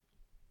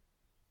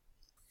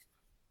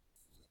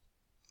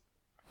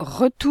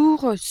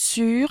Retour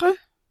sur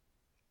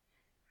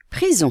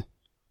prison.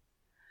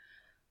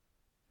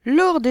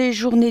 Lors des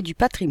Journées du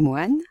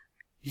patrimoine,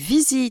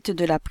 visite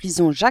de la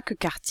prison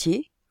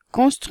Jacques-Cartier,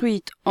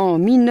 construite en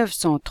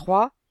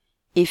 1903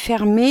 et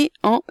fermée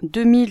en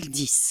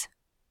 2010.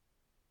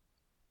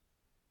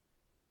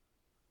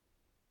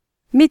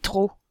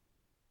 Métro.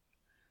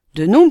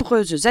 De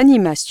nombreuses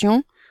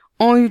animations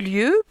ont eu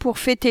lieu pour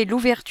fêter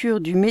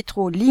l'ouverture du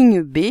métro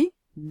ligne B,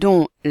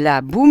 dont la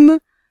Boum,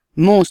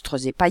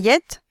 Monstres et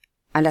paillettes,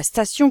 à la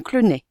station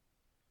Clenay.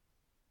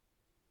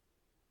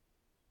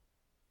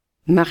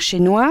 Marché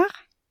noir,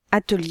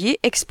 ateliers,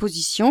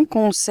 expositions,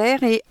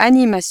 concerts et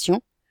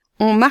animations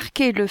ont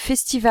marqué le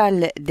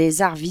Festival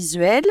des arts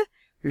visuels,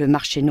 le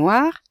Marché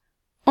noir,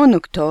 en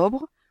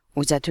octobre,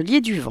 aux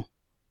Ateliers du Vent.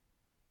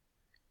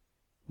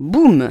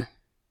 Boum!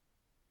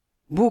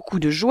 Beaucoup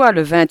de joie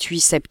le 28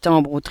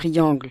 septembre au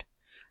Triangle,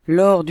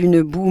 lors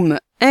d'une boum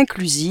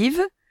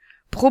inclusive,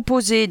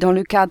 proposée dans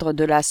le cadre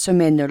de la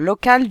Semaine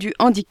locale du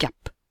handicap.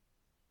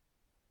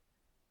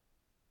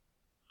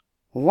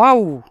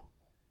 Waouh!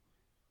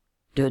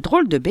 De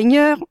drôles de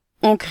baigneurs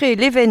ont créé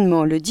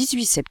l'événement le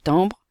 18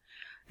 septembre,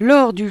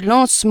 lors du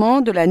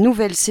lancement de la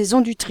nouvelle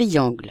saison du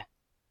Triangle.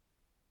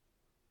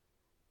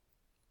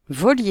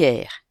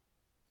 Volière.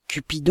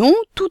 Cupidon,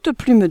 toute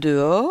plume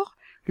dehors,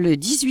 le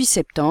 18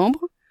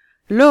 septembre,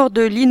 lors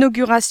de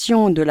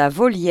l'inauguration de la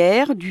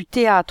volière du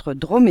théâtre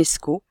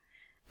Dromesco,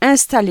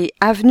 installé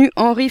avenue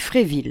Henri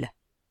Fréville.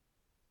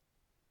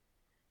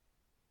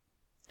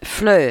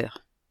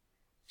 Fleurs.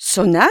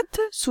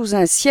 Sonate sous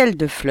un ciel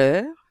de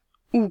fleurs,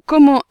 ou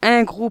comment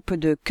un groupe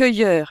de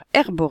cueilleurs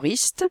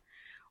herboristes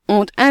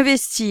ont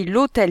investi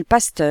l'hôtel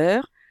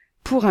Pasteur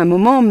pour un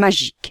moment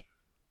magique.